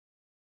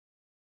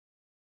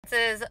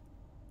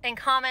And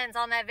comments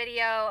on that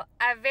video,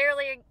 I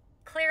very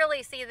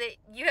clearly see that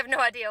you have no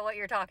idea what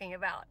you're talking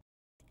about.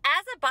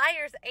 As a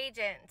buyer's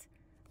agent,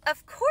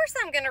 of course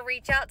I'm going to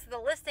reach out to the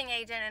listing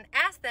agent and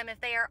ask them if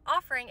they are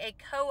offering a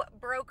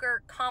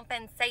co-broker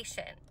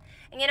compensation.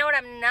 And you know what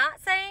I'm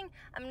not saying?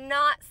 I'm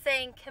not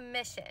saying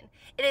commission.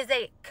 It is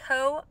a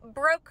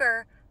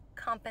co-broker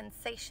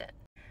compensation.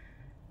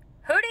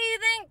 Who do you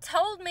think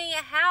told me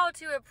how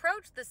to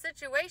approach the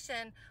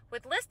situation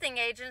with listing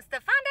agents to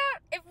find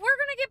out if we're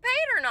going to get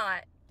paid or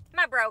not?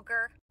 My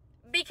broker.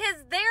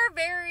 Because they're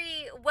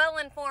very well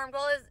informed,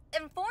 well as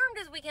informed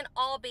as we can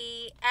all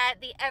be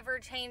at the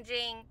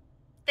ever-changing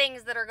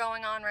things that are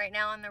going on right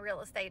now in the real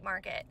estate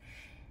market.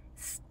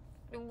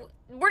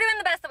 We're doing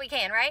the best that we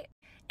can, right?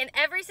 And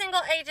every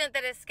single agent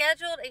that has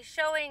scheduled a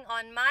showing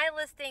on my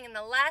listing in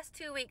the last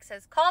 2 weeks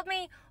has called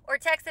me or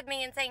texted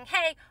me and saying,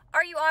 hey,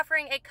 are you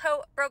offering a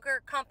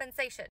co-broker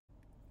compensation?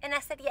 And I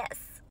said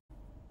yes.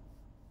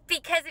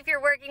 Because if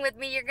you're working with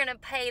me, you're going to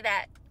pay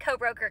that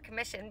co-broker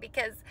commission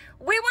because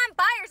we want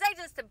buyer's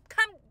agents to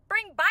come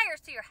bring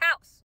buyers to your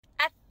house.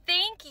 I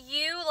think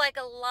you, like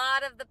a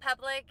lot of the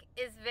public,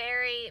 is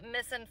very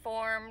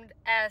misinformed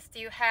as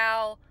to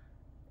how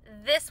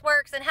this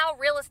works and how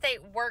real estate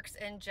works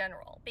in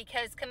general,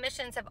 because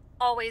commissions have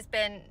always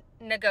been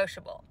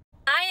negotiable.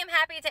 I am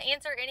happy to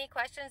answer any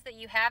questions that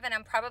you have, and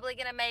I'm probably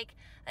going to make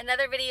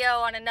another video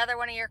on another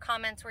one of your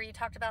comments where you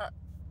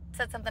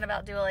said something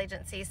about dual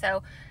agency.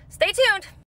 So stay tuned.